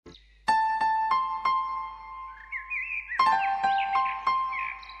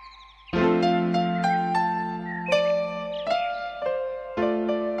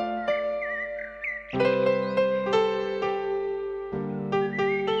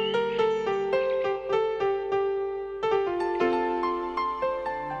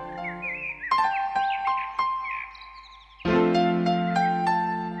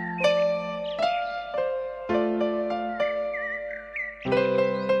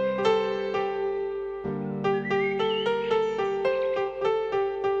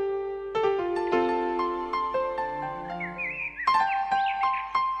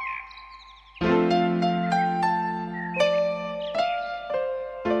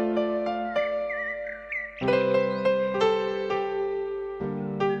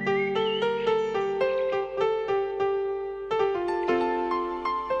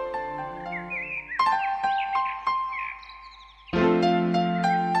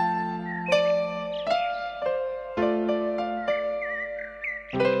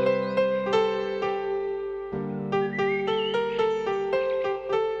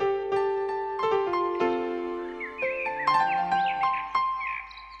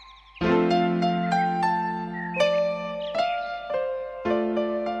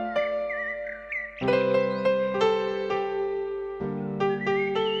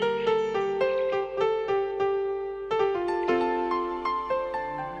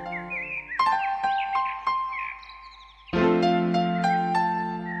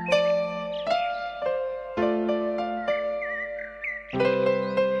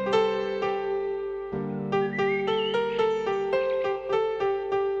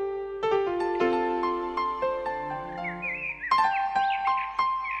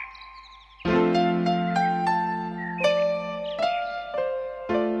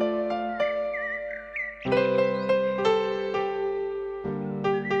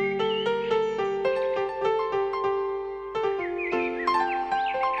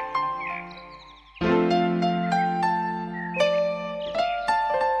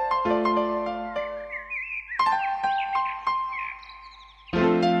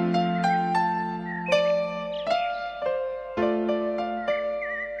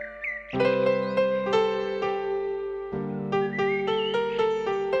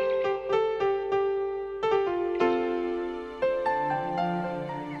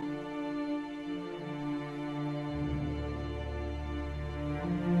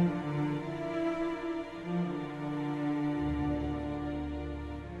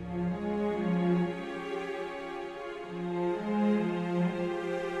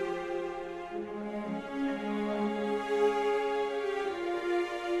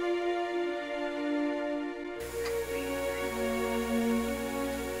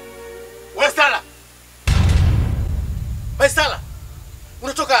Sala,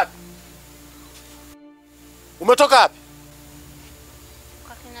 unatoka wapi? Umetoka wapi?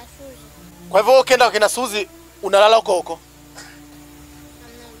 Kwa kina Suzi. Kwa hivyo ukienda kwa kina Suzi unalala huko huko?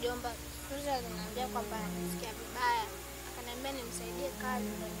 Mama mjomba, Suzi aliniambia kwamba anasikia vibaya. Akaniambia nimsaidie kazi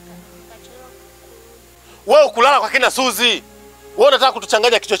ndio nikachelewa kurudi. Wewe kulala kwa kina Suzi. Wewe unataka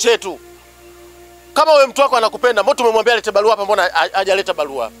kutuchanganya kichwa chetu. Kama wewe mtu wako anakupenda, mbona tumemwambia alete barua hapa, mbona hajaleta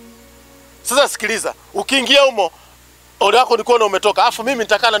barua? Sasa sikiliza, ukiingia humo ole wako ni kuona umetoka. Alafu mimi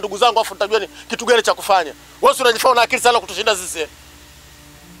nitakaa na ndugu zangu afu nitajua ni kitu gani cha kufanya. Wewe unajifanya una akili sana kutushinda sisi. Eh?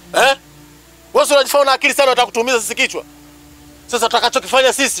 Wewe unajifanya una akili sana unataka kutuumiza sisi kichwa. Sasa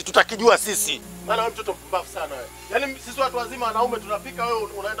tutakachokifanya sisi tutakijua sisi. Maana wewe mtoto mpumbavu sana wewe. Yaani sisi watu wazima wanaume tunapika, wewe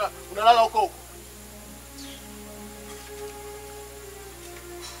unaenda unalala huko huko.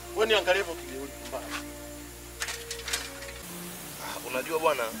 Wewe niangalie hivyo kijeuri mpumbavu. Unajua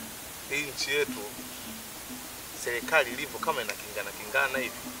bwana, hii nchi yetu serikali ilivyo kama inakingana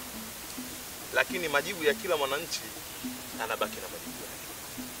hivi. Lakini majibu ya kila mwananchi anabaki na majibu yake.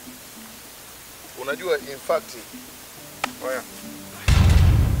 Unajua in fact oya.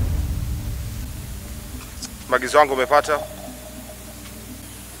 Maagizo yangu umepata?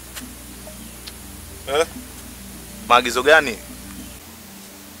 Maagizo gani?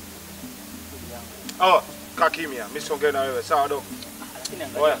 Kaa kimya. Mimi siongee na wewe, sawa dogo?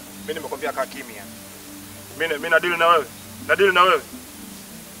 Oya, mimi nimekwambia kaa kimya. Mimi nadili na wewe. Nadili na wewe.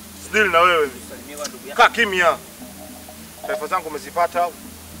 Sidili na wewe. Kaa kimya. Taarifa zangu umezipata au?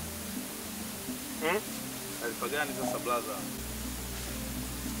 Taarifa gani sasa blaza?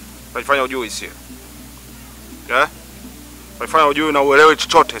 Unafanya ujui sio? Unafanya ujui na uelewe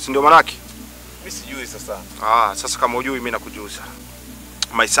chochote, si ndio manaki? Mimi sijui sasa. Sasa kama ujui mimi nakujuza.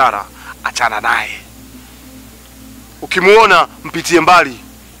 Maisara achana naye. Ukimuona mpitie mbali.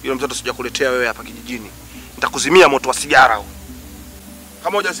 Yule mtoto sijakuletea wewe hapa kijijini. Nitakuzimia moto wa sigara huu.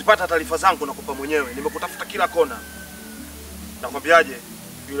 Kama hujazipata taarifa zangu nakupa mwenyewe. Nimekutafuta kila kona. Nakwambiaje?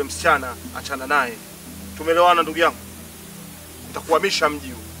 Yule msichana achana naye. Tumeelewana ndugu yangu? Nitakuhamisha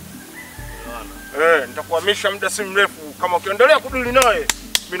mji huu. Nitakuhamisha muda si mrefu. Kama ukiendelea kudili naye,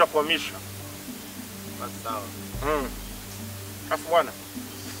 mimi nakuhamisha. Basi sawa. Afu bwana,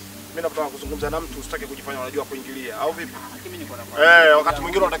 mimi nataka kuzungumza na mtu, usitake kujifanya unajua kuingilia au vipi? Mimi niko na wakati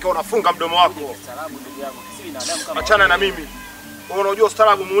mwingine unatakiwa unafunga mdomo wako. Achana na mimi. Wewe unajua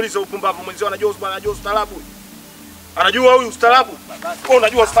ustaarabu, muulize upumbavu mwenzio anajua ustaarabu. Anajua huyu ustaarabu? Wewe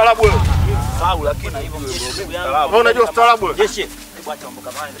unajua ustaarabu wewe? Sawa, lakini hivyo wewe unajua ustaarabu wewe? Jeshi, hebu acha mambo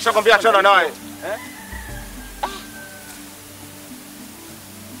kama haya. Nishakwambia achana naye.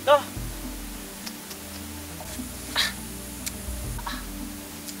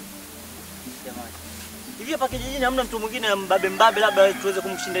 hapa kijijini hamna mtu mwingine mbabe labda tuweze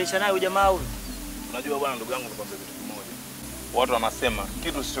kumshindanisha naye jamaa huyu. Unajua bwana, ndugu yangu, nikwambia kitu kimoja. Watu wanasema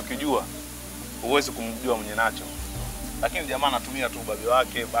kitu usichokijua huwezi kumjua mwenye nacho. Lakini jamaa anatumia tu ubabe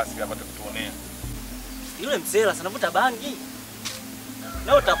wake basi apate kutuonea. Yule msela sanavuta bangi.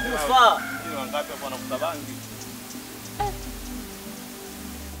 Na utakufa. Ni wangapi hapo wanavuta bangi?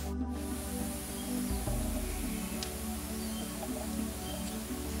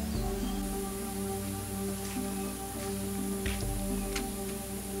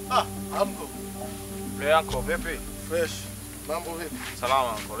 Amko. Leo yako vipi? Fresh. Mambo vipi?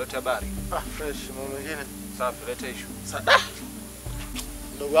 Salama uncle, leta habari. Fresh, mambo mengine. Safi, leta issue. Sada.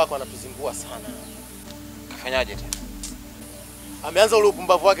 Ndugu wako anatuzingua sana. Kafanyaje tena? Ameanza ule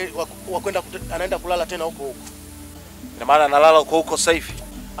upumbavu wake wa kwenda anaenda kulala tena huko. Ina maana analala huko sasa hivi.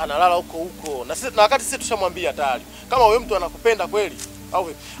 Analala huko. Na wakati sisi tushamwambia tayari. Kama wewe mtu anakupenda kweli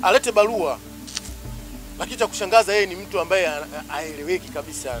au alete barua. Lakini cha kushangaza yeye ni mtu ambaye haeleweki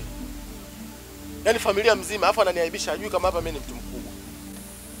kabisa. Yaani familia mzima afa ananiaibisha, ajui kama hapa mimi ni mtu mkubwa.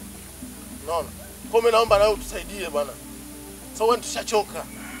 Unaona? Kwa mimi naomba na wewe utusaidie bwana. Sasa wewe tushachoka.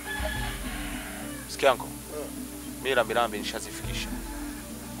 Sikia yangu. Mimi rambirambi nishazifikisha.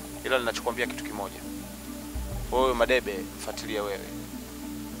 Ila ninachokuambia kitu kimoja. Wewe Madebe mfuatilie wewe.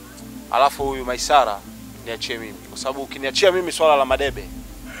 Alafu huyu Maisara niachie mimi. Kwa sababu ukiniachia mimi swala la Madebe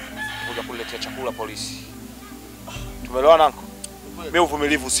kuja kuletea chakula polisi. Tumeelewana anko? Mimi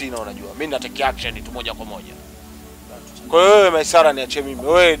uvumilivu sina unajua. Mimi natake action tu moja kwa moja. Kwa hiyo wewe Maisara niachie mimi.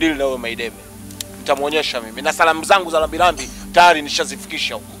 Wewe deal na wewe Madebe. Nitamuonyesha mimi. Na salamu zangu za rambirambi tayari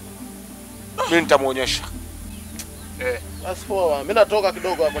nishazifikisha huko. Mimi nitamuonyesha. Basi poa. Mimi natoka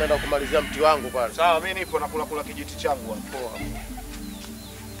kidogo hapo naenda kumalizia mti wangu pale. Sawa, mimi nipo nakula kijiti changu hapo. Poa.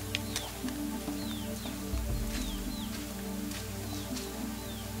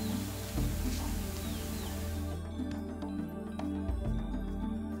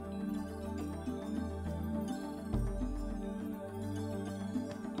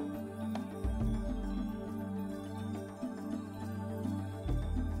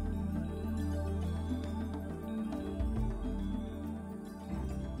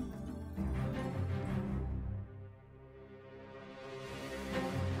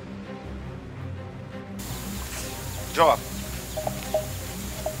 Joa.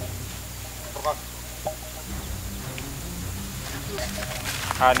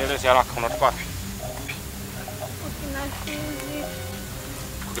 Nieleze haraka, unatoka wapi?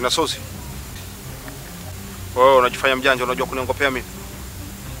 Kuna sosi. Wewe unajifanya mjanja, unajua kuniongopea mimi.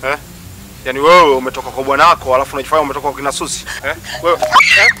 Yaani wewe umetoka kwa bwana wako alafu unajifanya umetoka kwa kina Susi. Wewe.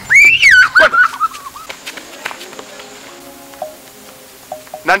 Kwenda.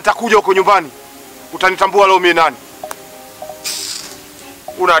 Na nitakuja huko nyumbani. Utanitambua leo mimi nani?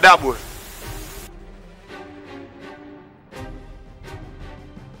 Una adabu wewe.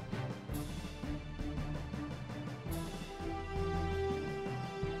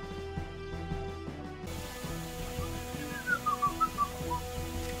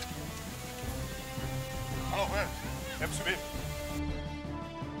 Subiri.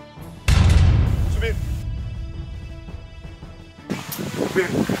 Subiri. Subiri.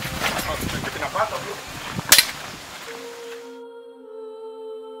 Kinapata bro.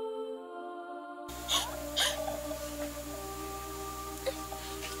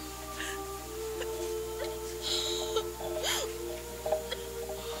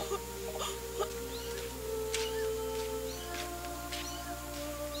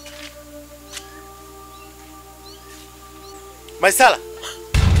 Maisala.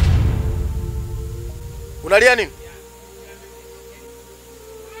 Unalia nini?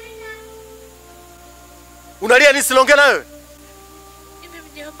 Unalia nini? Siongea na wewe. Hivi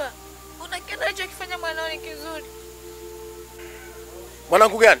mjomba, una kitu alichokifanya mwanao ni kizuri?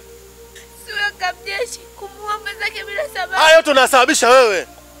 Mwanangu gani? Siwe kamjeshi kumuua mwenzake bila sababu. Haya yote unasababisha wewe.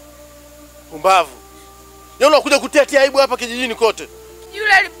 Umbavu. Yeye unakuja kutia aibu hapa kijijini kote.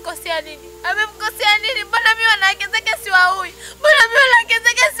 Yule alimkosea nini? Amemkosea nini? Mbona mimi wanawake zake siwaui? Mbona mimi wanawake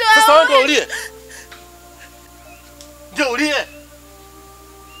zake siwaui? Sasa wewe ndio ulie. Ndio ulie.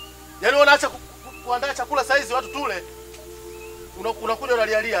 Yaani unaacha kuandaa chakula saa hizi watu tule. Unakuja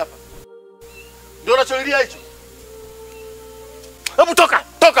unalialia hapa. Ndio unacholilia hicho. Hebu toka,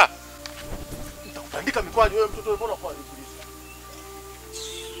 toka. Nitakutandika mikwaju wewe mtoto, mbona kwa polisi?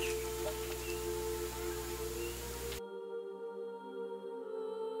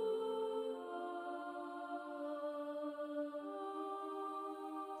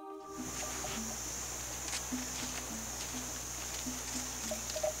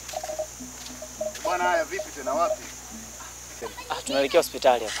 Bwana, haya vipi tena wapi? Tunaelekea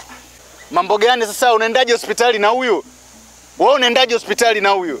hospitali hapa. Mambo gani sasa unaendaje hospitali na huyu? Wewe unaendaje hospitali na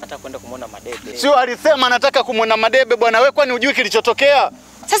huyu? Hata kwenda kumuona Madebe. Sio alisema anataka kumuona Madebe bwana. Wewe kwani hujui kilichotokea?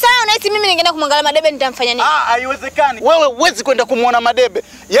 Sasa wewe unahisi mimi ningeenda kumwangalia Madebe nitamfanya nini? Haiwezekani. Wewe huwezi kwenda kumuona Madebe.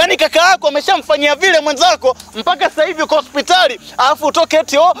 Yaani kaka yako ameshamfanyia vile mwenzako mpaka sasa hivi uko hospitali, alafu utoke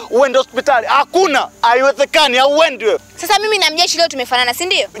eti uende hospitali. Hakuna. Haiwezekani, hauendi wewe. Sasa mimi na Mjeshi leo tumefanana, si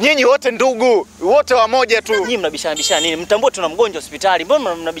ndio? Nyinyi wote ndugu, wote wamoja tu. Nyinyi mnabishana nini? Mtambue tuna mgonjwa hospitali.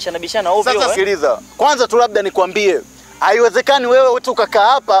 Mbona mnabishana ovyo? Sasa sikiliza. Kwanza tu labda nikwambie. Haiwezekani wewe tu ukakaa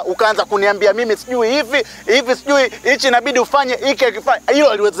hapa ukaanza kuniambia mimi sijui hivi sijui hichi inabidi ufanye hiki akifanya. Hiyo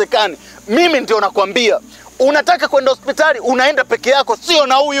haliwezekani. Mimi ndio nakwambia. Unataka kwenda hospitali unaenda peke yako sio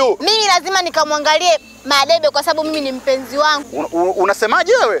na huyu. Mimi lazima nikamwangalie Madebe kwa sababu mimi ni mpenzi wangu.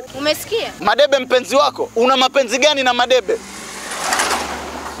 Unasemaje wewe? Umesikia? Madebe mpenzi wako? Una mapenzi gani na Madebe?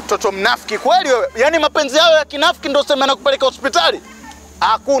 Mtoto mnafiki kweli wewe. Yaani mapenzi yao ya kinafiki ndio sema nakupeleka hospitali?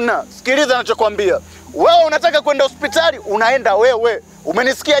 Hakuna. Sikiliza ninachokwambia. Wewe unataka kwenda hospitali, unaenda wewe.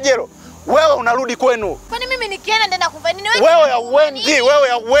 Umenisikia Jero? Wewe unarudi kwenu. Kwani mimi nikienda nenda kufanya nini? Wewe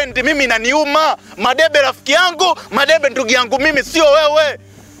hauendi, mimi inaniuma. Madebe rafiki yangu, Madebe ndugu yangu mimi sio wewe.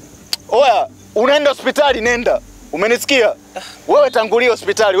 Oya, unaenda hospitali nenda. Umenisikia? Wewe tangulia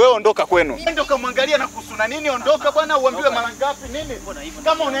hospitali, wewe ondoka kwenu. Nenda kamwangalia na kusuna nini, ondoka bwana, uambiwe mara ngapi nini?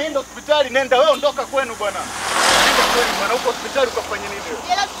 Kama unaenda hospitali nenda, wewe ondoka kwenu bwana. Nenda kwenu bwana, uko hospitali ukafanya nini?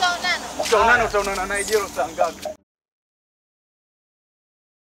 Jela tutaonana. Utaonana naye Jelo saa ngapi?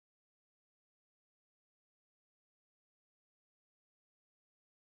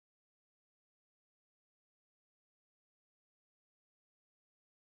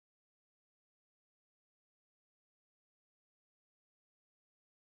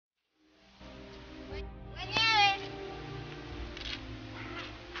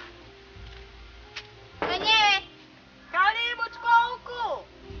 Wenyewe. Karibu tuko huku.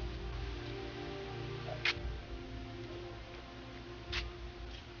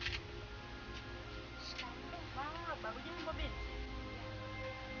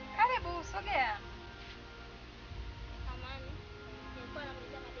 Karibu, sogea.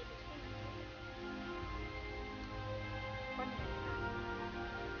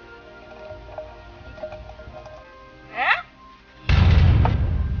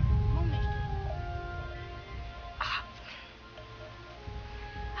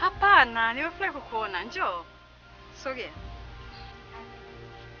 Hapana, nimefurahi kukuona. Njoo. Sogea.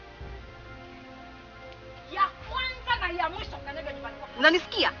 Ya kwanza na ya mwisho kanyaga nyumbani kwako.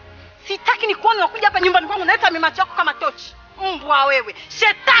 Unanisikia? Sitaki nikuone unakuja hapa nyumbani kwangu unaleta mimacho yako kama tochi. Mbwa wewe.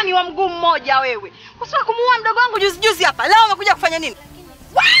 Shetani wa mguu mmoja wewe. Usitaka kumuua mdogo wangu juzi hapa. Leo umekuja kufanya nini?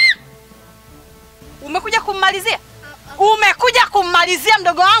 Umekuja kummalizia? Umekuja kummalizia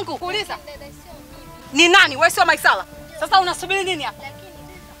mdogo wangu? Kuuliza. Ni nani? Wewe sio Maisala. Sasa unasubiri nini hapa?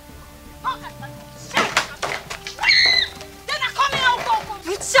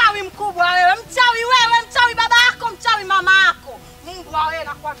 Mchawi mkubwa wewe, mchawi baba yako, mchawi mama yako. Mbwa wewe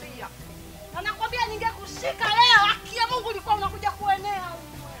nakwambia. Na nakwambia ningekushika leo, haki ya Mungu ulikuwa unakuja kuenea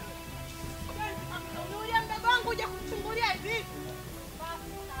huko wewe. Unulia mdogo wangu uje kuchungulia hivi.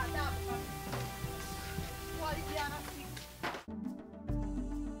 Basi na adabu. Walijiana siku.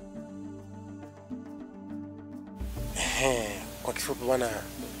 Kwa kifupi bwana,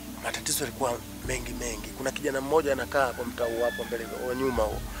 matatizo yalikuwa mengi. Kuna kijana mmoja anakaa hapo mtaa hapo mbele wa nyuma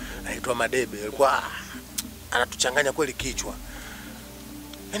huo. Anaitwa Madebe. Alikuwa anatuchanganya kweli kichwa.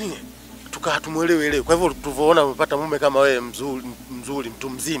 Yaani hatumuelewi. Kwa hivyo tulivyoona umepata mume kama wewe mzuri mtu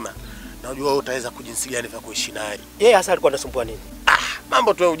mzima, na unajua wewe utaweza kujinsi gani vya kuishi naye. Yeye hasa alikuwa anasumbua nini?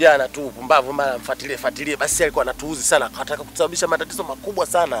 Mambo tu ya ujana tu, pumbavu, mara mfuatilie. Basi alikuwa anatuuzi sana, akataka kusababisha matatizo makubwa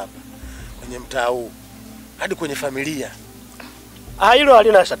sana hapa kwenye mtaa huu. Hadi kwenye familia. Hilo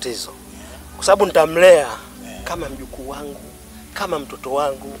halina tatizo. Kwa sababu nitamlea kama mjukuu wangu, kama mtoto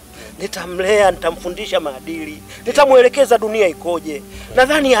wangu. Nitamlea, nitamfundisha maadili, nitamuelekeza dunia ikoje.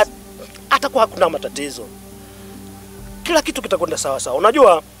 Nadhani hatakuwa hakuna matatizo. Kila kitu kitakwenda sawa sawa.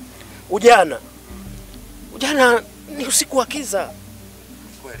 Unajua ujana ni usiku wa kiza.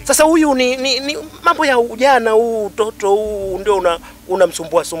 Sasa huyu ni mambo ya ujana huu, utoto huu ndio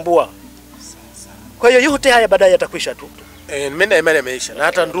unamsumbua. Kwa hiyo yote haya baadaye yatakwisha tu. Mimi na imani imeisha. Na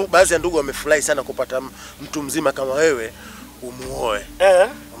hata baadhi ya ndugu wamefurahi sana kupata mtu mzima kama wewe umuoe.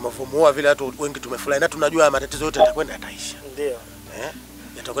 Umevomuoa vile watu wengi tumefurahi, na tunajua matatizo yote yatakwenda yataisha. Ndio.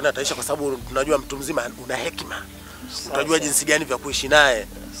 Yatakwenda yataisha kwa sababu tunajua mtu mzima una hekima. Utajua jinsi gani vya kuishi naye.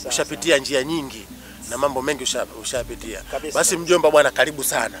 Ushapitia njia nyingi na mambo mengi ushapitia. Basi mjomba bwana, karibu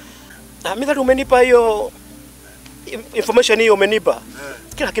sana. Mimi umenipa hiyo information hiyo umenipa.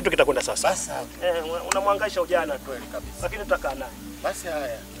 kila kitu kitakwenda sawa. Basi Unamwangaisha ujana kweli kabisa. lakini tutakaa naye. Basi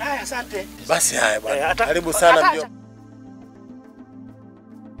haya. Haya, asante. Basi haya bwana. Karibu sana mjomba.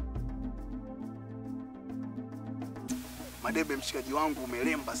 Madebe mshikaji wangu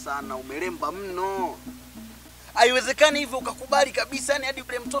umelemba sana, umelemba mno. Haiwezekani hivyo ukakubali kabisa yani hadi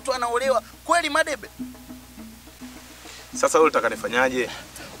yule mtoto anaolewa. Kweli Madebe? Sasa wewe utakanifanyaje?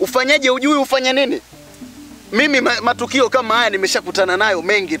 Ufanyaje ujui ufanya nini? Mimi matukio kama haya nimeshakutana nayo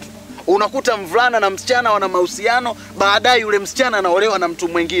mengi tu. Unakuta mvulana na msichana wana mahusiano, baadaye yule msichana anaolewa na mtu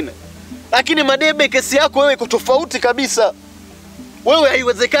mwingine. Lakini Madebe, kesi yako wewe iko tofauti kabisa. Wewe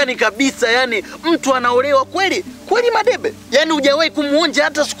haiwezekani kabisa yani mtu anaolewa kweli? Kweli Madebe? Yani hujawahi kumuonja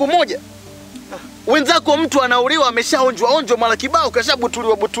hata siku moja? Wenzako mtu anaolewa ameshaonjwa mara kibao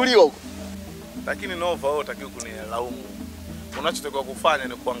kashabutuliwa huko. Lakini Nova wewe utakiwa kunilaumu. Unachotakiwa kufanya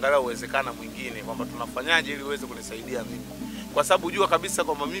ni kuangalia uwezekano mwingine kwamba tunafanyaje ili uweze kunisaidia mimi. Kwa sababu jua kabisa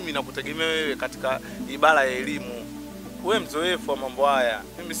kwamba mimi nakutegemea wewe katika ibara ya elimu. Wewe mzoefu wa mambo haya,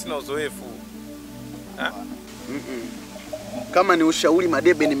 mimi sina uzoefu. Kama ni ushauri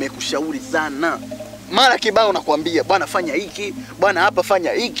Madebe, nimekushauri sana. Mara kibao nakwambia, bwana fanya hiki, bwana hapa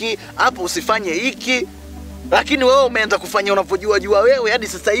fanya hiki, hapa usifanye hiki. Lakini wewe umeanza kufanya unavyojua wewe hadi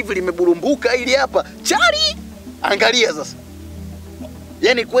sasa hivi limeburumbuka ili hapa. Chari! Angalia sasa.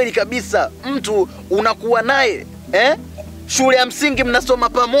 Yaani kweli kabisa mtu unakuwa naye, shule ya msingi mnasoma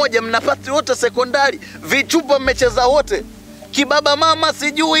pamoja, mnapata wote sekondari, vichupa mmecheza wote. Kibaba mama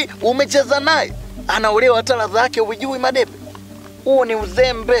sijui umecheza naye. Anaolewa hata ladha yake hujui Madebe. Huo ni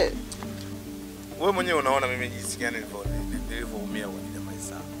uzembe. Wewe mwenyewe unaona mimi jinsi gani nilivyoumia kwa jamaa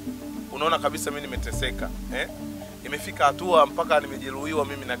zangu. Unaona kabisa mimi nimeteseka, Nimefika hatua mpaka nimejeruhiwa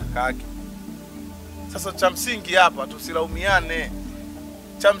mimi na kaka yake. Sasa cha msingi hapa tusilaumiane.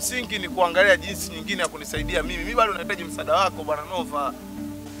 Cha msingi ni kuangalia jinsi nyingine ya kunisaidia mimi. Mimi bado nahitaji msaada wako bwana Nova.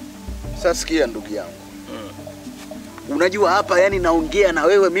 Sasa sikia ndugu yangu. Unajua hapa yani naongea na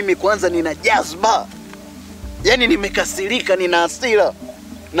wewe mimi kwanza nina jazba. Yani nimekasirika, nina hasira.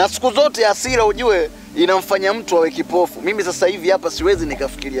 Na siku zote hasira ujue inamfanya mtu awe kipofu. Mimi sasa hivi hapa siwezi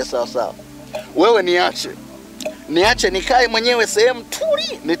nikafikiria sawa. Wewe niache nikae mwenyewe sehemu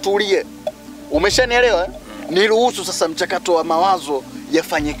nitulie. Umeshanielewa? Niruhusu sasa mchakato wa mawazo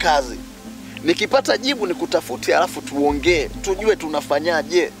yafanye kazi. Nikipata jibu nikutafute alafu tuongee, tujue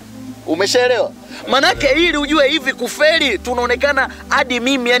tunafanyaje. Umeshaelewa? Manake ili ujue hivi kufeli tunaonekana hadi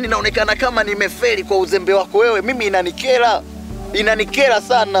mimi yani naonekana kama nimefeli kwa uzembe wako wewe. Mimi inanikera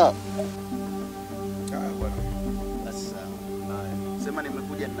sana. Basi sawa. Sema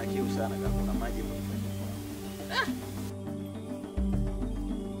nimekuja nina kiu sana kama kuna maji mnifanyie.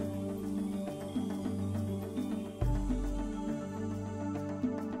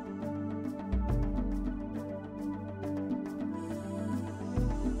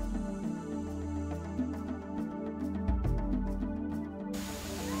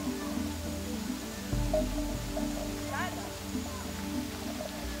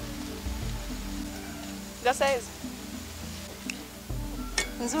 Gasa hizi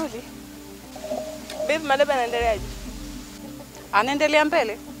nzuri. Bibi Madebe anaendeleaje? Anaendelea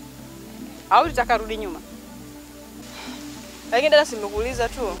mbele au utakarudi nyuma? Lakini dada simekuuliza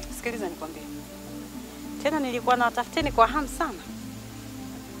tu. Sikiliza nikwambie. Tena nilikuwa nawatafuteni kwa hamu sana.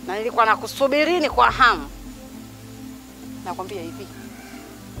 Na nilikuwa nakusubirini kwa hamu. Nakwambia hivi.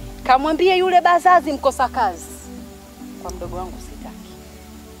 Kamwambie yule bazazi mkosa kazi. Kwa mdogo wangu sitaki.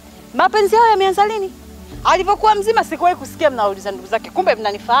 Mapenzi yao yameanza lini? Alipokuwa mzima sikuwahi kusikia mnauliza ndugu zake. Kumbe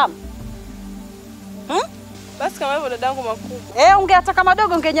mnanifahamu. Basi kama hivyo dadangu makubwa. Ungeataka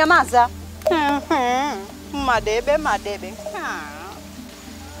madogo ungenyamaza. Madebe.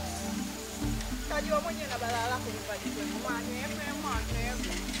 Kajua mwenyewe na balaa lako nyumbani kwenu.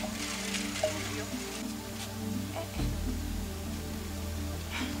 Madebe.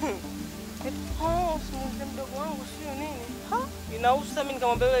 Simulize mdogo wangu sio nini? Inausa mimi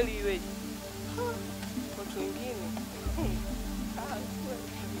nikamwambia wewe liweje? Watu wengine.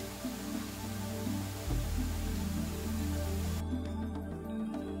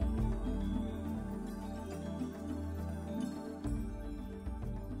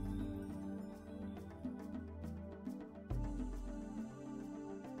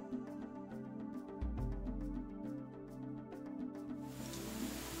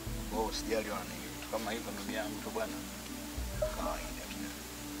 Usijali wana kitu kama hivyo ndugu yangu tu bwana. Kawaida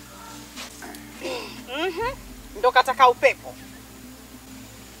tu. Ndo kataka upepo.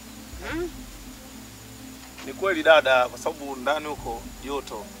 Ni kweli dada, kwa sababu ndani huko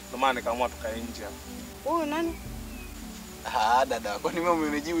joto, ndio maana nikaamua tukae nje. Wewe nani? Dada, kwani mimi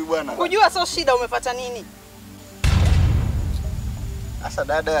umenijibu bwana? Kujua sio shida, umepata nini? Sasa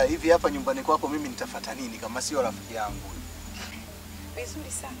dada, hivi hapa nyumbani kwako mimi nitafuata nini kama sio rafiki yangu?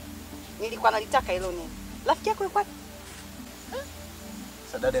 Vizuri sana. Nilikuwa nalitaka hilo nini. Rafiki yako yuko wapi?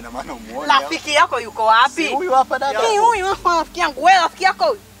 Sasa dada, ina maana umuone. Rafiki yako yuko wapi? Si huyu hapa dada. Ni huyu hapa rafiki yangu. Wewe rafiki yako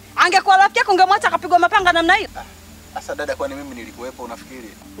huyu. Angekuwa rafiki yako ungemwacha akapigwa mapanga namna hiyo. Sasa dada, kwani mimi nilikuwepo unafikiri?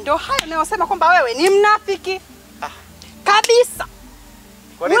 Ndio hayo ninayosema kwamba wewe ni mnafiki. Kabisa.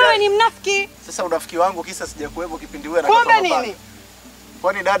 Wewe ni mnafiki. Sasa unafiki wangu kisa sijakuwepo kipindi wewe anakata mapanga. Kumbe nini?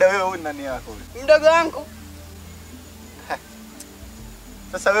 Kwani dada wewe huyu nani yako huyu? Mdogo wangu.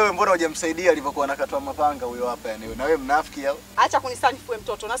 Sasa wewe mbona hujamsaidia alipokuwa anakatwa mapanga huyo hapa yani? Na wewe mnafiki au? Acha kunisanifu wewe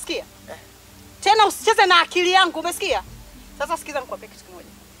mtoto, unasikia? Tena usicheze na akili yangu, umesikia? Sasa sikiza nikwambie kitu kimoja.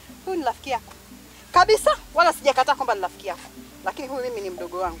 Huyu ni rafiki yako. Kabisa, wala sijakataa kwamba ni rafiki yako. Lakini huyu mimi ni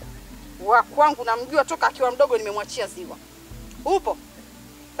mdogo wangu. Wa kwangu namjua toka akiwa mdogo, nimemwachia ziwa. Upo?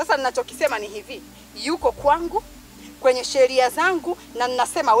 Sasa ninachokisema ni hivi, yuko kwangu kwenye sheria zangu na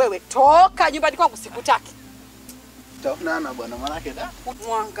ninasema wewe toka nyumbani kwangu, sikutaki. Taonana bwana, manake da.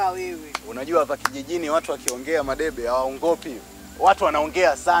 Mwanga wewe. Unajua hapa kijijini watu wakiongea Madebe hawaongopi. Watu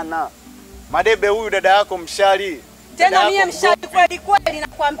wanaongea sana. Madebe huyu dada yako mshari. Tena mimi mshari kweli kweli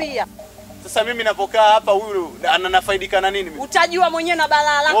nakwambia. Sasa mimi napokaa hapa huyu anafaidika na nini mimi? Utajua mwenyewe na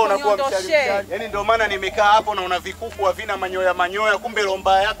balaa lako niondoshe. Yaani ndio maana nimekaa hapo na una vikuku havina manyoya, kumbe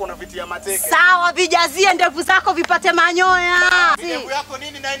lomba yako unavitia mateke. Sawa, vijazie ndevu zako vipate manyoya. Ndevu yako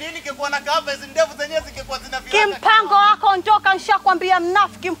nini na nini ingekuwa na kava hizo ndevu zenyewe zingekuwa zina viraka. Kimpango wako ondoka, nishakwambia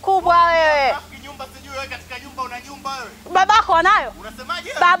mnafiki mkubwa wewe. Mnafiki nyumba sijui wewe katika nyumba una nyumba wewe. Babako anayo?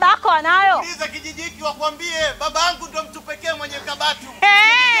 Unasemaje? Babako anayo? Uliza kijiji hiki wakwambie babangu ndo mtu pekee mwenye kabati.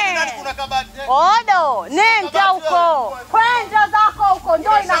 Nani kuna kabati? Odo, nenda huko. Kwenda zako huko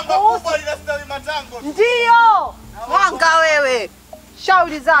ndio inakuhusu. Ndio. Mwanga wewe.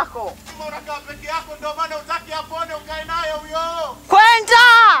 Shauri zako. Kama unakaa peke yako ndio maana utaki apone ukae naye huyo.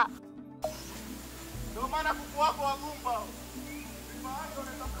 Kwenda. Ndio maana kuku wako wagumba.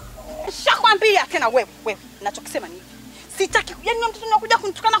 Shakwambia tena wewe. Ninachokisema ni hivi. Sitaki yaani mtoto anakuja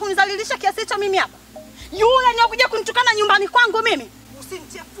kunitukana kunizalilisha kiasi hicho mimi hapa. Yule anakuja kunitukana nyumbani kwangu mimi.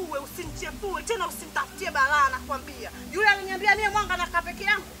 Usinichefue tena, usimtafutie balaa nakwambia. Yule aliniambia mimi Mwanga anakaa peke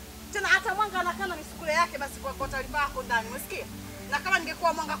yangu. Tena hata Mwanga anakaa na misukule yake basi kwa taarifa yako ndani, umesikia? Na kama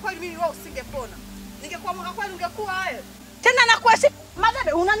ningekuwa Mwanga kweli mimi wewe usingepona. Ningekuwa Mwanga kweli ungekuwa wewe. Tena nakuheshimu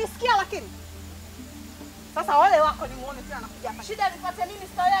Madebe, unanisikia lakini? Sasa wale wako nimuone tena anakuja hapa. Shida nipate mimi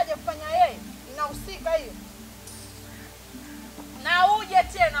sitayaje kufanya yeye. Inahusika hiyo. Na uje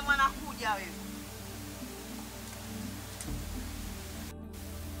tena mwanakuja wewe.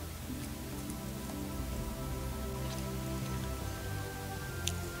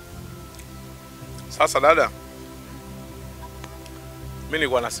 Sasa dada, mimi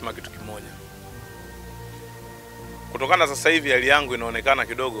nilikuwa nasema kitu kimoja. Kutokana sasa hivi hali yangu inaonekana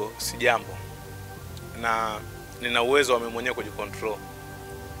kidogo si jambo. Na nina uwezo wa mimi mwenyewe kujicontrol.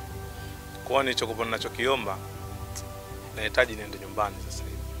 Kwa hiyo ninachokiomba nahitaji niende nyumbani sasa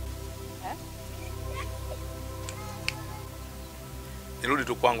hivi. Nirudi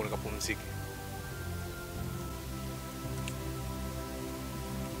tu kwangu nikapumzike.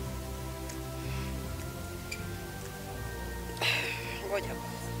 Ngoja.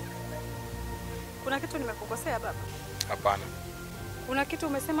 Kuna kitu nimekukosea baba? Hapana. Kuna kitu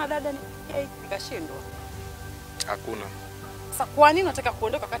umesema dada nikashindwa? Hakuna. Sasa kwa nini unataka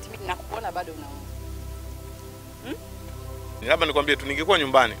kuondoka wakati mimi nakuona bado unaona? Ni labda nikwambie tu ningekuwa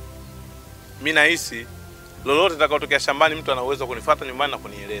nyumbani. Mimi nahisi lolote litakayotokea shambani mtu ana uwezo kunifuata nyumbani na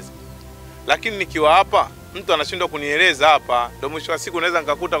kunieleza. Lakini nikiwa hapa mtu anashindwa kunieleza hapa, ndio mwisho wa siku naweza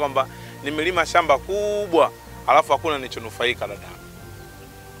nikakuta kwamba nimelima shamba kubwa alafu hakuna nilichonufaika dada.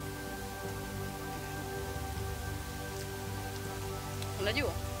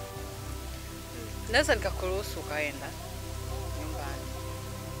 Unajua? Naweza nikakuruhusu ukaenda nyumbani.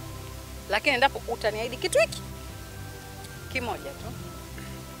 Lakini endapo utaniahidi kitu hiki kimoja tu.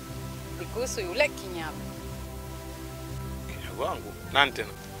 Kuhusu yule kinyago. Kinyago wangu? Nani tena?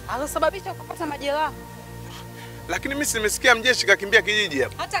 Alosababisha kupata majeraha. Lakini mimi nimesikia mjeshi kakimbia kijiji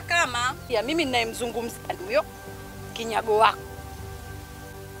hapa. Hata kama ya mimi ninayemzungumzia huyo kinyago wako.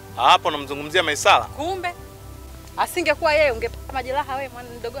 Hapo namzungumzia Maisala. Kumbe asingekuwa yeye ungepata majeraha wewe mwana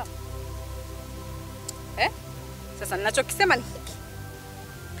mdogo wangu. Sasa ninachokisema ni hiki.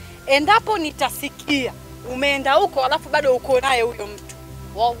 Endapo nitasikia umeenda huko alafu bado uko naye huyo mtu,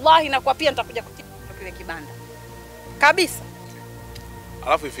 wallahi nakwapia nitakuja kutibu kile kibanda. Kabisa.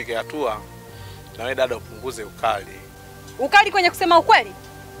 Alafu ifike hatua na wewe dada upunguze ukali. Ukali kwenye kusema ukweli?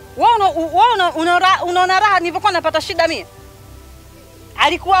 Wewe unaona raha nilipokuwa napata shida mimi?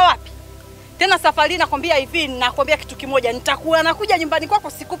 Alikuwa wapi? Tena safari nakwambia hivi, nakwambia kitu kimoja, nitakuwa nakuja nyumbani kwako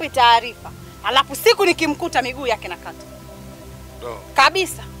sikupi taarifa. Alafu siku nikimkuta miguu yake nakata.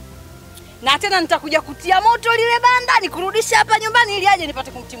 Kabisa. Na tena nitakuja kutia moto lile banda, nikurudisha hapa nyumbani ili aje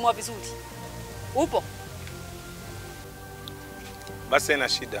nipate kumtimua vizuri. Upo? Basi ina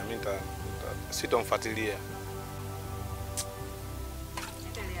shida, mimi sitamfuatilia.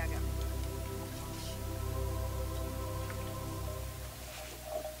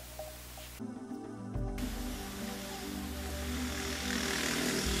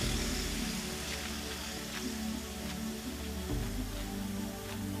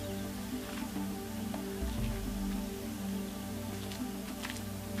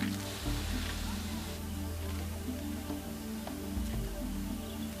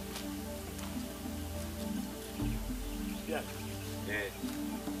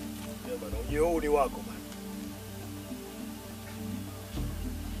 Ujio huu ni wako bwana.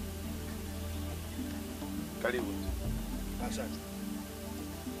 Karibu. Asante.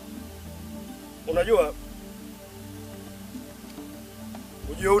 Unajua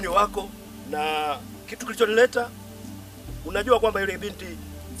ujio huu ni wako na kitu kilichonileta, unajua kwamba yule binti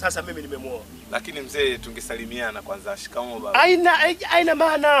sasa mimi nimemuoa. Lakini mzee, tungesalimiana kwanza. Shikamoo baba. Haina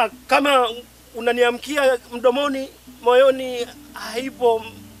maana kama unaniamkia mdomoni, moyoni haipo,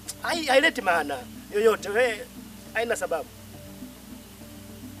 haileti maana yoyote. Wewe haina sababu.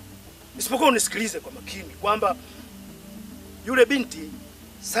 Isipokuwa unisikilize kwa makini kwamba yule binti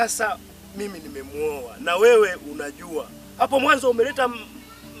sasa mimi nimemuoa na wewe unajua. Hapo mwanzo umeleta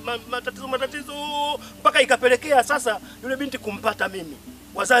matatizo mpaka ikapelekea sasa yule binti kumpata mimi.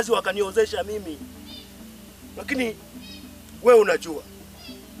 Wazazi wakaniozesha mimi. Lakini wewe unajua.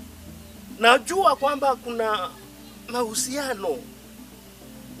 Najua kwamba kuna mahusiano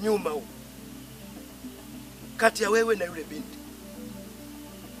nyuma huko kati ya wewe na yule binti.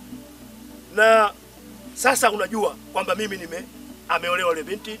 Na sasa unajua kwamba mimi ameolewa yule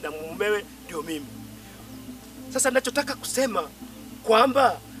binti na mumewe ndio mimi. Sasa ninachotaka kusema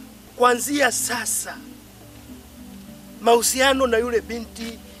kwamba kuanzia sasa mahusiano na yule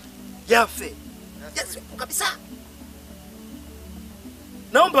binti yafe. Yes, kabisa.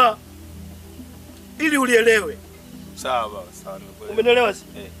 Naomba ili ulielewe. Sawa baba, sawa nimekuelewa. Umenielewa?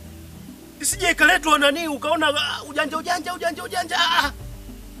 Isije ikaletwa nani ukaona ujanja.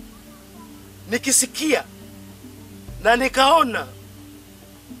 Nikisikia na nikaona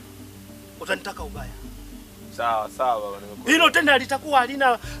utanitaka ubaya. Sawa baba, nimekuelewa. Hilo tena litakuwa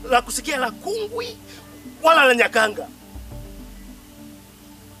halina la kusikia la kungwi wala la nyakanga.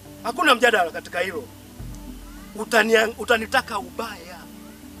 Hakuna mjadala katika hilo. Utanitaka ubaya.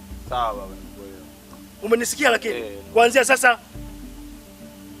 Sawa baba, nimekuelewa. Umenisikia? Lakini kuanzia sasa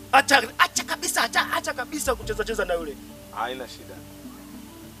acha kabisa kucheza na yule. Haina shida.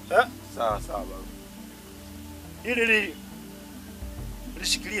 Sawa baba. Ili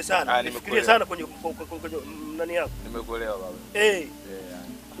lishikilie sana. Nifikirie sana kwenye nani yako. Nimekuelewa baba.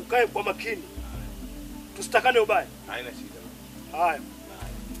 Ukae kwa makini. Tusitakane ubaya. Haina shida. Haya.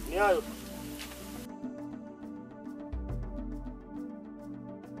 Ni hayo.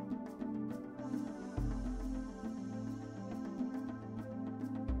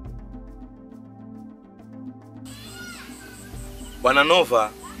 Bwana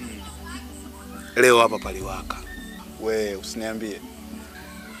Nova, leo hapa paliwaka. We usiniambie.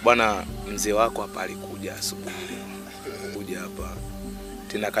 Bwana mzee wako hapa alikuja asubuhi. Kuja hapa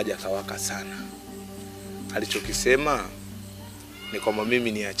tena kaja kawaka sana. Alichokisema ni kwamba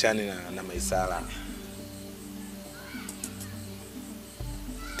mimi niachane na Maisara.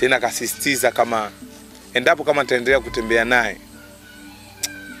 Tena kasisitiza kama endapo kama nitaendelea kutembea naye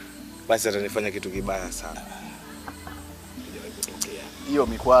basi atanifanya kitu kibaya sana. Hiyo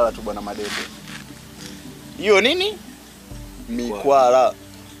mikwala tu bwana Madebe. Hiyo nini? Mikwala.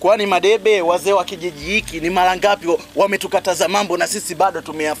 Kwani Madebe, wazee wa kijiji hiki ni mara ngapi wametukataza mambo na sisi bado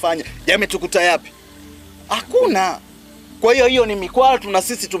tumeyafanya? Yametukuta yapi? Hakuna. Kwa hiyo ni mikwala tu na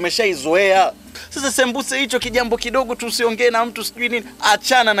sisi tumeshaizoea. Sasa sembuse hicho kijambo kidogo tusiongee na mtu sijui nini.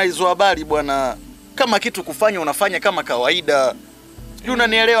 Achana na hizo habari bwana. Kama kitu kufanya unafanya kama kawaida. Sijui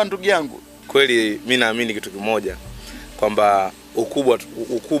unanielewa ndugu yangu? Kweli mimi naamini kitu kimoja kwamba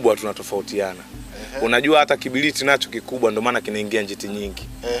ukubwa tunatofautiana. Unajua hata kibiriti nacho kikubwa ndio maana kinaingia njiti nyingi.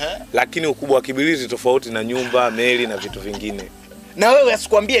 Lakini ukubwa wa kibiriti tofauti na nyumba, meli na vitu vingine. Na wewe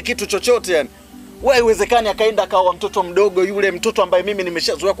asikwambie kitu chochote yani. Wewe haiwezekani akaenda akawa mtoto mdogo yule mtoto ambaye mimi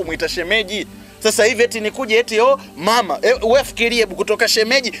nimeshazoea kumuita shemeji. Sasa hivi eti nikuje eti mama. Wewe fikirie kutoka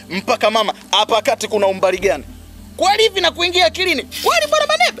shemeji mpaka mama. Hapa kati kuna umbali gani? Kwani hivi na kuingia akilini? Kwani bwana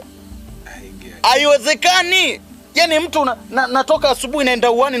Madebe? Haiwezekani. Yaani mtu natoka asubuhi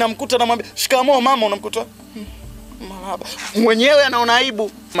naenda uani namkuta namwambia shikamoo mama, unamkuta marhaba. Mwenyewe anaona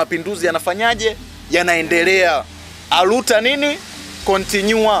aibu. Mapinduzi yanafanyaje? Yanaendelea. Aluta nini?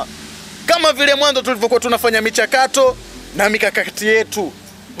 Continue. Kama vile mwanzo tulivyokuwa tunafanya michakato na mikakati yetu,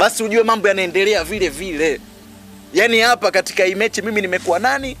 basi ujue mambo yanaendelea vile vile. Yaani hapa katika hii mechi mimi nimekuwa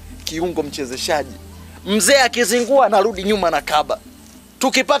nani? Kiungo mchezeshaji. Mzee akizingua narudi nyuma na kaba.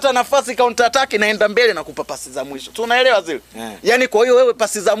 Tukipata nafasi counter attack naenda mbele na kupa pasi za mwisho. Tunaelewa zile? Yeah. Yaani kwa hiyo wewe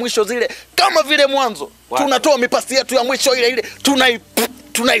pasi za mwisho zile kama vile mwanzo tunatoa mipasi yetu ya mwisho ile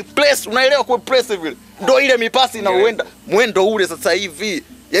tunaipress, unaelewa kwa press vile. Ndio ile mipasi inaoenda mwendo ule sasa hivi.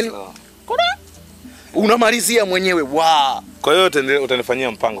 Yaani unamalizia mwenyewe. Kwa hiyo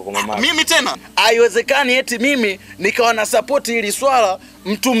utanifanyia mpango kwa mama. Mimi tena haiwezekani eti mimi nikawa na support hili swala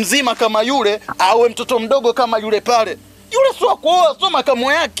mtu mzima kama yule awe mtoto mdogo kama yule pale. Yule sio kuoa, sio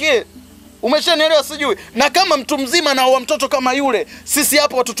makamo yake. Umeshanielewa sijui? Na kama mtu mzima na mtoto kama yule, sisi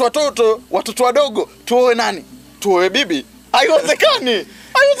hapa watoto wadogo tuoe nani? Tuoe bibi? Haiwezekani.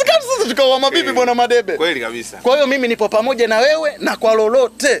 Haiwezekani sisi tukaoa mabibi bwana Madebe. Kweli kabisa. Kwa hiyo mimi nipo pamoja na wewe na kwa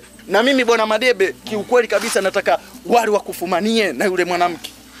lolote. Na mimi bwana Madebe kiukweli kabisa nataka wali wakufumanie na yule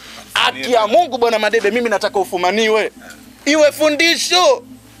mwanamke. Haki ya Mungu bwana Madebe, mimi nataka ufumaniwe. Iwe fundisho.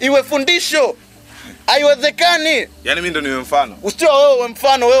 Iwe fundisho. Haiwezekani. Yaani mimi ndo niwe mfano. Usio wewe uwe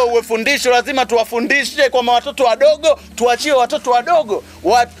mfano, wewe uwe fundisho. Lazima tuwafundishe kwa watoto wadogo, tuachie watoto wadogo.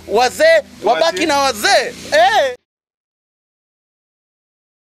 Wazee wabaki na wazee.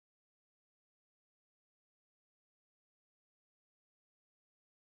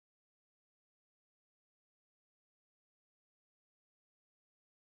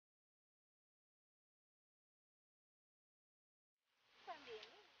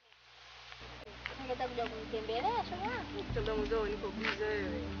 Ungetakuja kunitembelea shoga. Mtoto mzao niko busy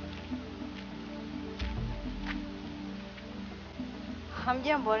wewe.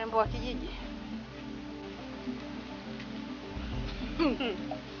 Hamjambo warembo wa kijiji.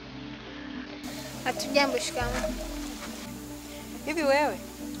 Hatujambo, shikamoo. Hivi wewe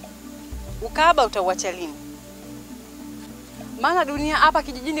ukahaba utauacha lini? Maana dunia hapa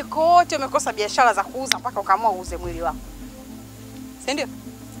kijijini kote umekosa biashara za kuuza mpaka ukaamua uuze mwili wako. Si ndio?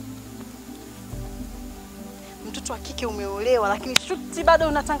 Mtoto wa kike umeolewa lakini shuti bado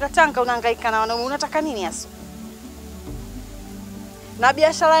unatangatanga, unahangaika na wanaume. Unataka nini hasa? Na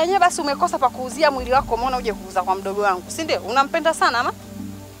biashara yenyewe basi umekosa pa kuuzia mwili wako, umeona uje kuuza kwa mdogo wangu. Si ndio? Unampenda sana ama?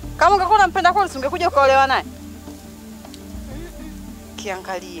 Kama ungekuwa unampenda kweli ungekuja ukaolewa naye.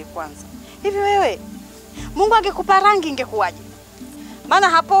 Kiangalie kwanza. Hivi wewe Mungu angekupa rangi ingekuwaje? Maana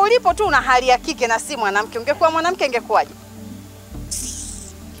hapo ulipo tu una hali ya kike na si mwanamke. Ungekuwa mwanamke ingekuwaje?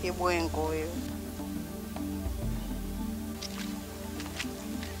 Kibwengo wewe.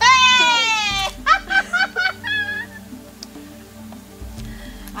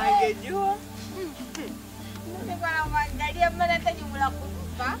 Angejua. Nilikuwa naangalia maana hata jumla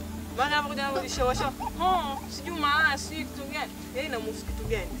kutupa. Maana hapo kuja kulishawisha. Sijui maana si kitu gani. Yeye inamhusu kitu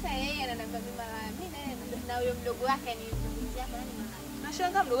gani? Sasa yeye ananiambia mimi mara mimi na huyo mdogo wake nizungumzia hapa nani mara.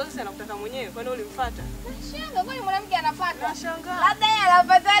 Nashangaa mdogo wake anakutaka mwenyewe, kwani ulimfuata? Nashangaa kwani mwanamke anafuata? Nashangaa. Labda yeye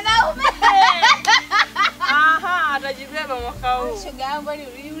anafuata naume. Aha, atajibeba mwaka huu. Shoga yangu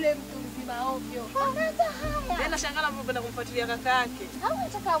ni yule mtu mzima ovyo. Hata haya. Tena nashangaa anapopenda kumfuatilia kaka yake. Au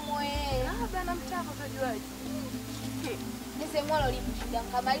nataka muoe. Labda anamtaka utajuaje? Nisemwalo lipo shoga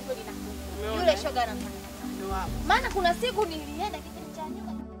kama hivyo linakuja. Yule shoga anamtaka. Ndio hapo. Maana kuna siku nilienda kipindi cha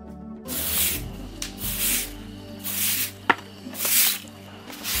nyuma.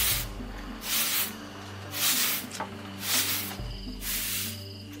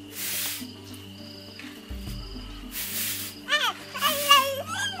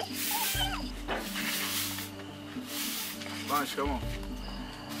 Shikamoo.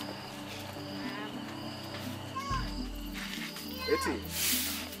 Eti.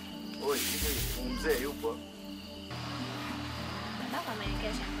 Oi, mzee yupo. Baba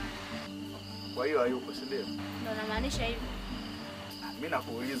ameelekea shambani. Kwa hiyo hayupo, si ndio? Ndio namaanisha hivyo. Mimi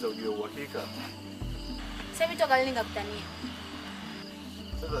nakuuliza ujue uhakika. Sasa hivi toka lini ngakutania?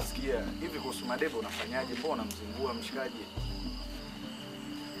 Sasa sikia, hivi kuhusu Madebe unafanyaje? Mbona unamzingua mshikaji?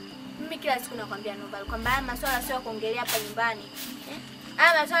 Mimi kila siku nakwambia Nobal kwamba haya masuala sio kuongelea hapa nyumbani.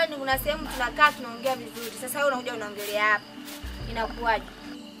 Haya masuala ni kuna sehemu tunakaa tunaongea vizuri. Sasa wewe unakuja unaongelea hapa. Inakuwaje?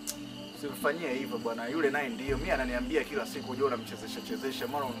 Usifanyie hivyo bwana. Yule naye ndio mimi ananiambia kila siku uje unamchezesha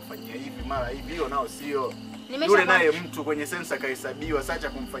mara unamfanyia hivi mara hivi. Hiyo nao sio. Yule naye mtu kwenye sensa kahesabiwa, sasa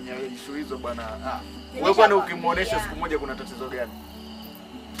kumfanyia issue hizo bwana. Wewe kwani ukimuonesha siku moja kuna tatizo gani?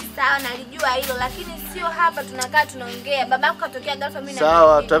 Sawa, nalijua hilo, lakini sio hapa tunakaa tunaongea. Babako katokea ghafla mimi na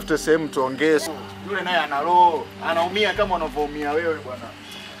Sawa, tafute sehemu tuongee. Yule naye ana roho, anaumia kama unavyoumia wewe bwana.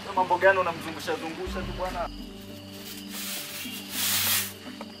 Mambo gani unamzungusha tu bwana?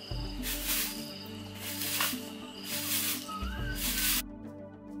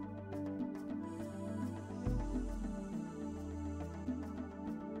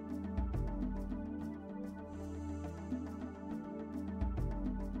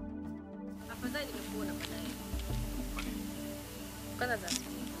 Afadhali nimekuona baadaye. Kwanza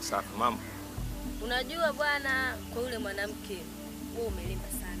Safi mama. unajua bwana, kwa yule mwanamke wewe umelemba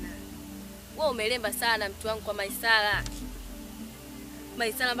sana. Wewe umelemba sana mtu wangu kwa Maisara.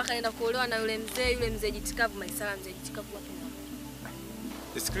 Maisara mpaka naenda kuolewa na yule mzee jitikavu. Maisara mzee jitikavu wapi na wapi?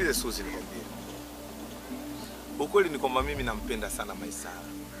 Nisikilize Suzi nikwambie. Ukweli ni kwamba mimi nampenda sana Maisara.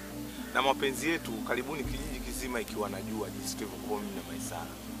 Na mapenzi yetu karibuni kijiji kizima ikiwa najua jinsi tulivyokuwa mimi na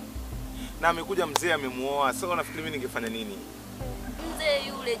Maisara. Na amekuja mzee amemuoa. Sasa unafikiri mimi ningefanya nini? Mzee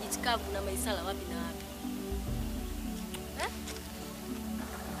yule jitikavu na Maisara wapi na wapi?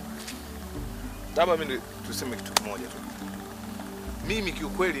 Taba mimi tuseme kitu kimoja tu. Mimi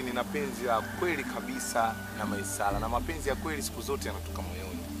kiukweli nina penzi la kweli kabisa na Maisara, na mapenzi ya kweli siku zote yanatoka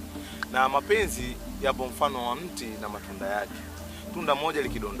moyoni. Na mapenzi yapo mfano wa mti na matunda yake. Tunda moja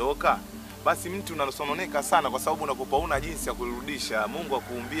likidondoka, basi mti unasononeka sana kwa sababu unakopa una jinsi ya kulirudisha. Mungu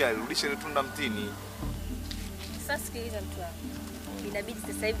akuumbia alirudishe ile tunda mtini. Sasa sikiliza mtu wangu. Inabidi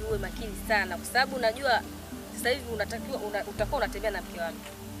sasa hivi uwe makini sana kwa sababu unajua sasa hivi utakuwa unatembea na mke wa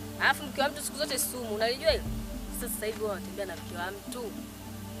mtu. Alafu mke wa mtu siku zote sumu, unalijua hilo? Sasa hivi wewe unatembea na mke wa mtu.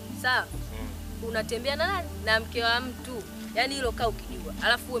 Sawa? Unatembea na nani? Na mke wa mtu. Yaani hilo kaa ukijua.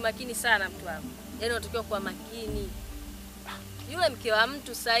 Alafu uwe makini sana mtu wangu. Yaani unatakiwa kuwa makini. Yule mke wa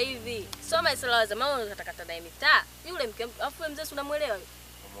mtu sasa hivi, soma Maisara wa zamani unatakata naye mitaa. Yule mke wa mtu, alafu mzee si unamuelewa?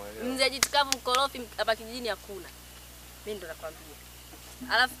 Mzee jitikavu mkorofi hapa kijijini hakuna. Mimi ndo nakwambia.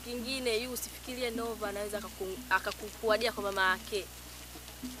 Alafu kingine yu usifikirie Nova anaweza akakukuadia kwa mama yake.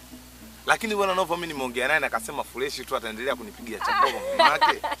 Lakini bwana Nova mimi nimeongea naye na akasema fresh tu ataendelea kunipigia chakula kwa mama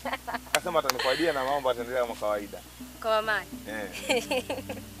yake. Akasema atanikuadia na mambo ataendelea kama kawaida. Kwa mama yake.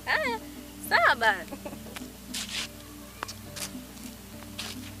 Ah, sawa bana.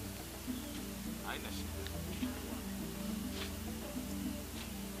 Haina shida.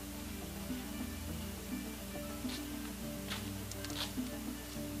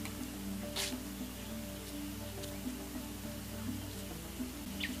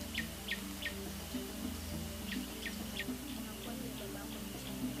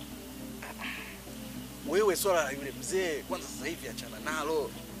 Wewe swala la yule mzee kwanza sasa hivi achana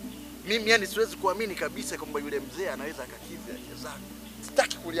nalo. Mimi yani siwezi kuamini kabisa kwamba yule mzee anaweza akakidhi haja zako.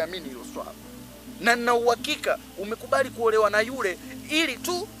 Sitaki kuliamini hilo swala. Na nina uhakika umekubali kuolewa na yule ili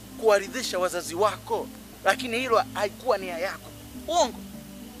tu kuwaridhisha wazazi wako. Lakini hilo haikuwa nia yako. Bongo.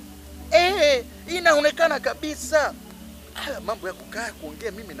 Inaonekana kabisa. Haya mambo ya kukaa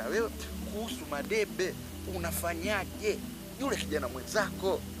kuongea mimi na wewe kuhusu Madebe, unafanyaje? Yule kijana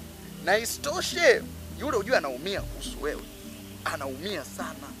mwenzako. Na isitoshe yule unajua anaumia kuhusu wewe. Anaumia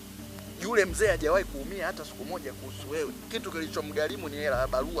sana. Yule mzee hajawahi kuumia hata siku moja kuhusu wewe. Kitu kilichomgharimu ni hela ya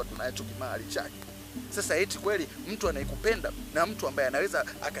barua tunacho kimali chake. Sasa eti kweli mtu anayekupenda na mtu ambaye anaweza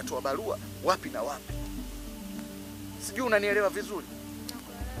akatoa barua wapi na wapi? Sijui unanielewa vizuri.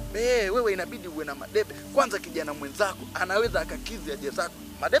 Wewe inabidi uwe na Madebe. Kwanza kijana mwenzako anaweza akakidhi haja zako.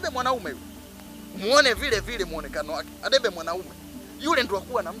 Madebe mwanaume yule. Muone vile vile muonekano wake. Madebe mwanaume. Yule ndo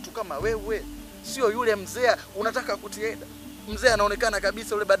akuwa na mtu kama wewe. Sio yule mzee unataka kutienda. Mzee anaonekana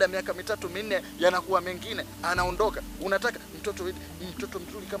kabisa yule baada ya miaka 3-4 yanakuwa mengine anaondoka. Unataka mtoto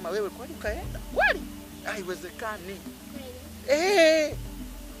mzuri kama wewe kwani ukaenda? Kwani? Haiwezekani.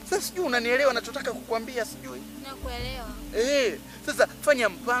 Sasa sijui unanielewa ninachotaka kukwambia sijui. Nakuelewa. Sasa fanya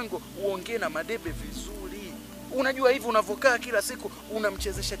mpango uongee na Madebe vizuri. Unajua hivi unavokaa kila siku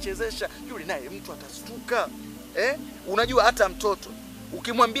unamchezesha yule naye mtu atastuka. Unajua hata mtoto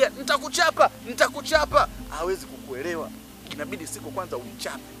ukimwambia nitakuchapa hawezi kukuelewa. Inabidi siku kwanza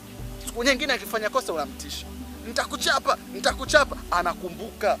umchape. Siku nyingine akifanya kosa unamtisha. Nitakuchapa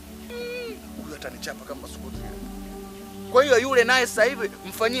anakumbuka. Huyu atanichapa kama siku zile. Kwa hiyo yule naye sasa hivi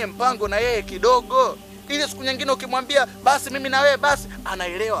mfanyie mpango na yeye kidogo. Ile siku nyingine ukimwambia basi mimi na wewe basi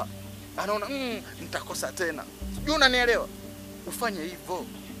anaelewa. Anaona nitakosa tena. Sijui unanielewa? Ufanye hivyo.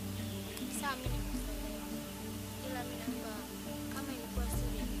 Sawa mimi. Ila mimi naomba kama ilikuwa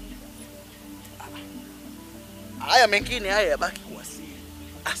siri. Haya mengine haya yabaki kuwa siri.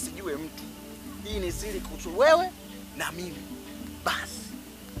 Asijue mtu. Hii ni siri kuhusu wewe na mimi. Basi.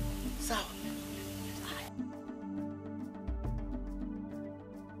 Sawa.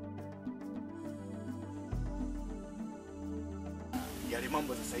 yale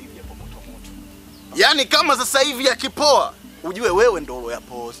mambo sasa hivi yapo moto moto. Yaani kama sasa hivi yakipoa, ujue wewe ndio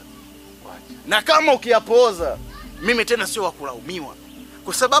uloyapooza. Na kama ukiyapooza, mimi tena sio wa kulaumiwa.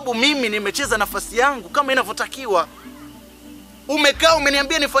 Kwa sababu mimi nimecheza nafasi yangu kama inavyotakiwa. Umekaa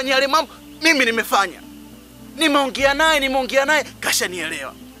umeniambia nifanye yale mambo, mimi nimefanya. Nimeongea naye,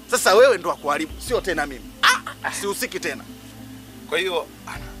 kashanielewa. Sasa wewe ndo akuharibu, sio tena mimi. Sihusiki tena. Kwa hiyo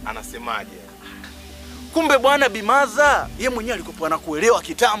anasemaje? Kumbe bwana Bimaza, yeye mwenyewe alikuwa anakuelewa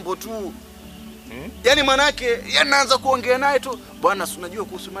kitambo tu. Yaani manake, naanza kuongea naye tu, bwana si unajua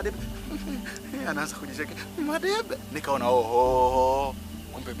kuhusu Madebe. Anaanza kujicheka, Madebe. Nikaona oho.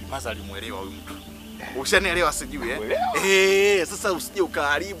 Kumbe Bimaza alimuelewa huyu mtu. Ushanielewa sijui sasa usije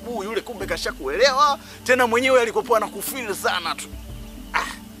ukaharibu yule, kumbe kashakuelewa. Tena mwenyewe alikopoa na kufeel sana tu.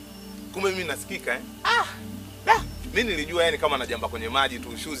 Kumbe mimi nasikika mimi nilijua yani kama najamba kwenye maji tu,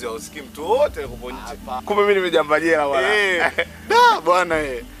 ushuzi au usikii mtu wote alikopo nje. Kumbe mimi nimejamba jela bwana. Bwana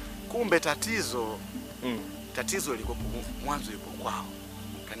kumbe tatizo tatizo liko mwanzo yupo kwao.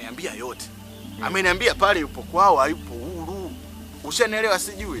 Kaniambia yote. Ameniambia pale yupo kwao hayupo huru. Ushanielewa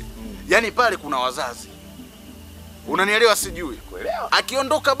sijui. Yaani pale kuna wazazi. Unanielewa sijui. Kuelewa.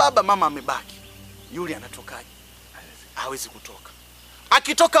 Akiondoka baba, mama amebaki. Yule anatokaje? Hawezi kutoka.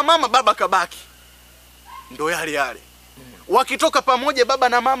 Akitoka mama, baba kabaki. Ndo yale. Wakitoka pamoja, baba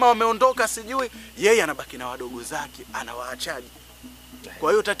na mama wameondoka sijui, yeye anabaki na wadogo zake, anawaachaji.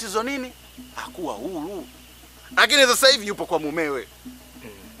 Kwa hiyo tatizo nini? Hakuwa huru. Lakini sasa hivi yupo kwa mumewe.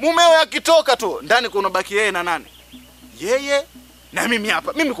 Mumewe akitoka tu, ndani kuna baki yeye na nani? Yeye na mimi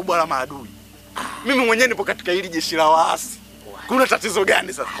hapa. Mimi kubwa la maadui. Mimi mwenyewe nipo katika hili jeshi la waasi. Kuna tatizo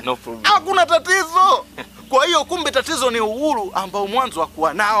gani sasa? No problem. Hakuna tatizo. Kwa hiyo kumbe tatizo ni uhuru ambao mwanzo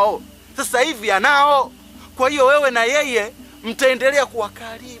hakuwa nao. Sasa hivi anao. Kwa hiyo wewe na yeye mtaendelea kuwa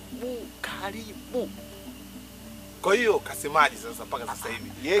karibu. Kwa hiyo kasemaje sasa mpaka sasa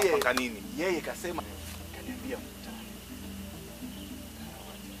hivi? Yeye kapanga nini? Yeye kasema kaniambia mkutano.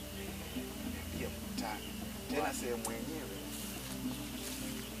 Tena sehemu mwenyewe.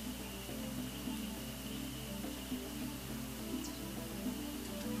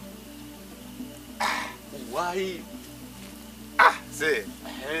 Wahi. Zee.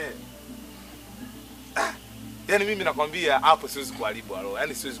 Yaani mimi nakwambia hapo siwezi kuharibu alo.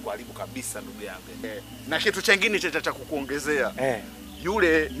 Yaani siwezi kuharibu kabisa ndugu yangu. Na kitu kingine cha kukuongezea.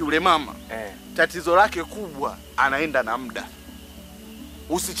 Yule mama. Tatizo lake kubwa anaenda na muda.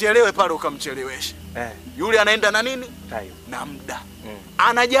 Usichelewe pale ukamchelewesha. Yule anaenda na nini? Time. Na muda.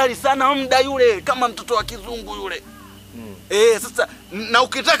 Anajali sana muda yule, kama mtoto wa kizungu yule. Sasa na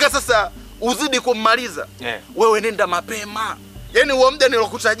ukitaka sasa uzidi kummaliza, wewe nenda mapema. Yaani huo muda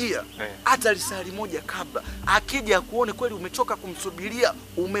nilokutajia, hata lisali moja kabla, akija kuone kweli umechoka kumsubiria,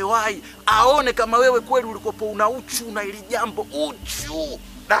 umewahi, aone kama wewe kweli ulikopo una uchu na ili jambo uchu.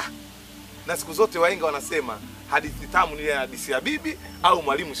 Na siku zote wahenga wanasema hadithi tamu ni ile hadithi ya bibi au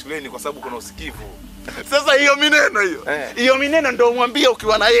mwalimu shuleni, kwa sababu kuna usikivu. Sasa hiyo mineno hiyo. Hiyo mineno ndio umwambie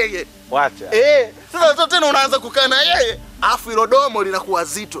ukiwa na yeye. Wacha. Sasa tena unaanza kukaa na yeye, afu hilo domo linakuwa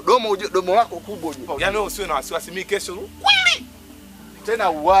zito. Domo lako kubwa. Yaani wewe usiwe na wasiwasi, mimi kesho kweli. Tena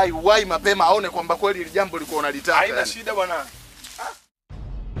uwai mapema aone kwamba kweli ile jambo liko unalitaka. Haina shida bwana.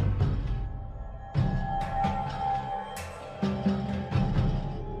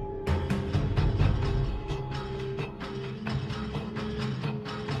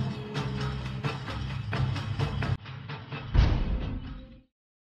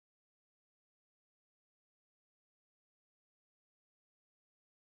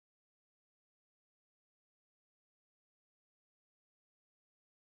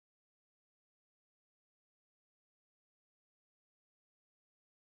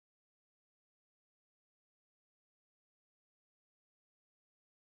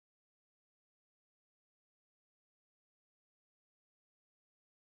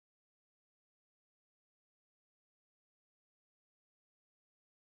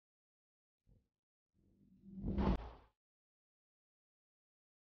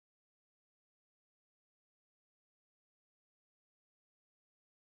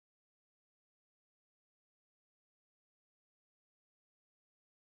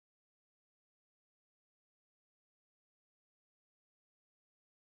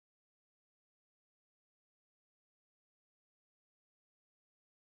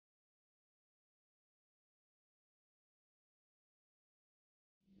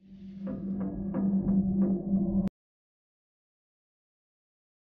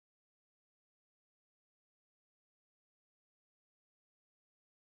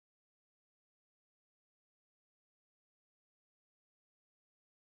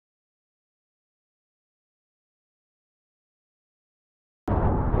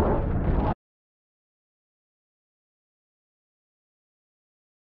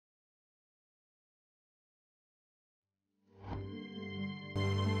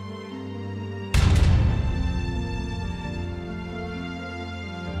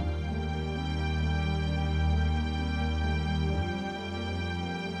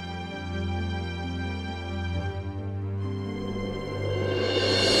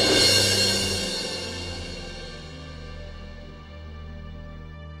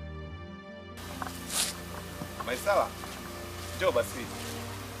 Sawa. Njoo basi.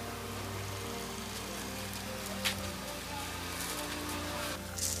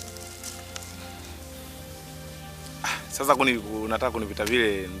 Sasa unataka kunipita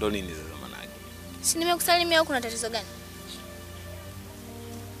vile ndo nini sasa manake? Si nimekusalimia au kuna tatizo gani?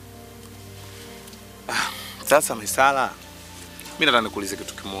 Sasa Misala, mimi nataka nikuulize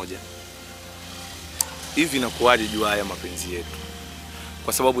kitu kimoja. Hivi nakuaje jua haya mapenzi yetu?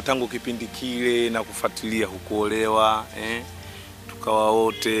 Kwa sababu tangu kipindi kile na kufuatilia hukuolewa, tukawa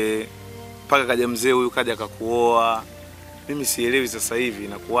wote mpaka kaja mzee huyu kaja akakuoa. Mimi sielewi sasa hivi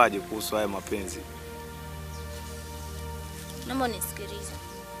nakuaje kuhusu haya mapenzi. Naomba nisikilize.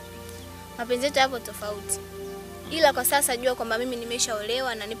 Mapenzi yetu hapo tofauti. Ila kwa sasa jua kwamba mimi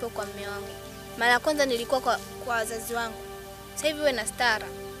nimeshaolewa na nipo kwa mume wangu. Mara ya kwanza nilikuwa kwa wazazi wangu. Sasa hivi wewe na stara.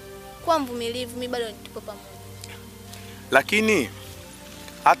 Kuwa mvumilivu, mimi bado tupo pamoja. Lakini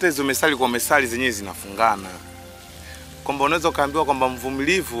hata hizo mesali kwa mesali zenyewe zinafungana. Kwamba unaweza kaambiwa kwamba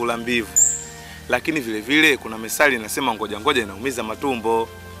mvumilivu ula mbivu. Lakini vile vile kuna mesali inasema ngoja ngoja inaumiza matumbo.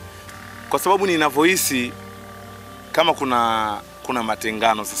 Kwa sababu ninavyohisi kama kuna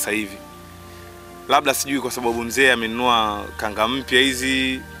matengano sasa hivi. Labda sijui kwa sababu mzee amenunua kanga mpya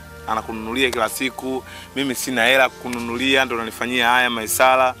hizi anakununulia kila siku, mimi sina hela kununulia ndo nanifanyia haya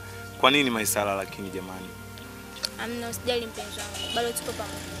Maisala. Kwa nini Maisala lakini jamani? Amna, usijali mpenzi wangu. Bado tupo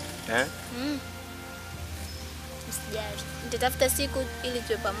pamoja. Usijali. Nitatafuta siku ili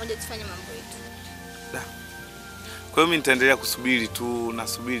tuwe pamoja tufanye mambo yetu. Kwa hiyo mimi nitaendelea kusubiri tu,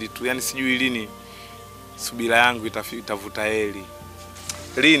 nasubiri tu. Yaani sijui lini subira yangu itavuta heri.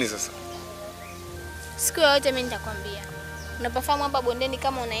 Lini sasa? Siku yoyote mimi nitakwambia. Unapofahamu hapa bondeni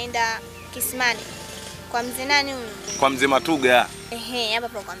kama unaenda Kisimani. Kwa mzee nani huyu? Kwa mzee Matuga. Hapa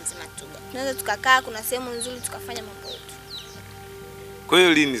kwa mzee Matuga. Tunaweza tukakaa, kuna sehemu nzuri tukafanya mambo yetu. Kwa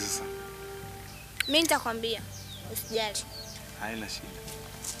hiyo lini sasa? Mimi nitakwambia. Usijali. Haina shida.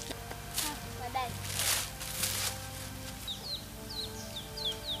 Baadaye.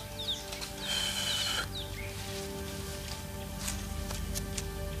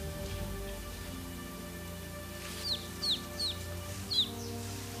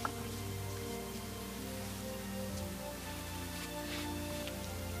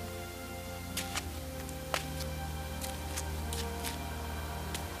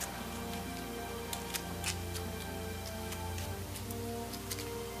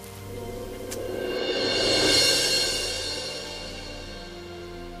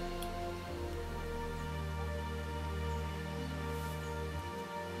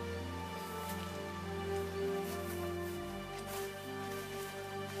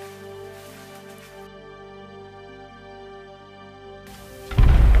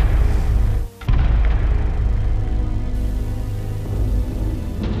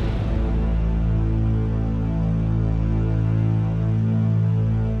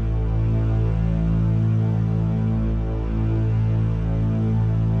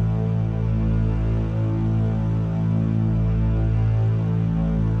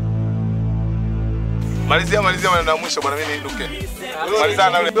 Malizia maneno ya mwisho bwana, mimi niinuke. Malizana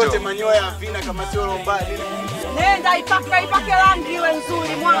na yule yote manyoya havina kama sio lomba nini. Nenda ipake rangi iwe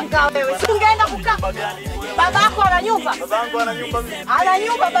nzuri mwanga wewe. Si ungeenda kukaa. Babako ana nyumba? Babangu ana nyumba mimi. Ana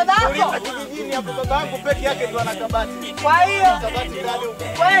nyumba babako? Kijijini hapo babangu peke yake ndo ana kabati. Kwa hiyo kabati ndani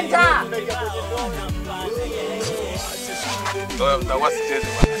kwenda. Ndio mtawasi tena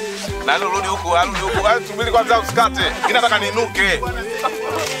bwana. Na rudi huko, subiri kwanza usikate. Mimi nataka niinuke.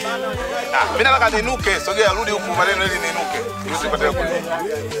 Mimi nataka niinuke, sogea rudi huko maneno ili niinuke. Ili usipate kule.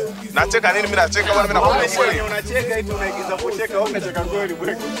 Nacheka nini? Mimi nacheka bwana, mimi nakwambia kweli. Unacheka eti unaigiza kucheka, wewe unacheka kweli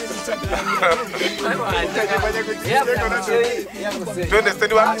bwana. Twende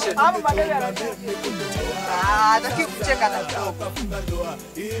stendi bwana. Hapo Madebe anacheka. Hataki kucheka na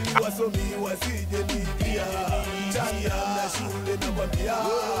wasomi wasije nikia changa na shule na kwambia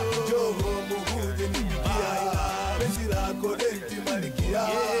joho mukuje nikia penzi lako leti malikia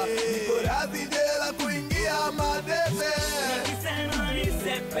niko radhi jela kuingia Madebe.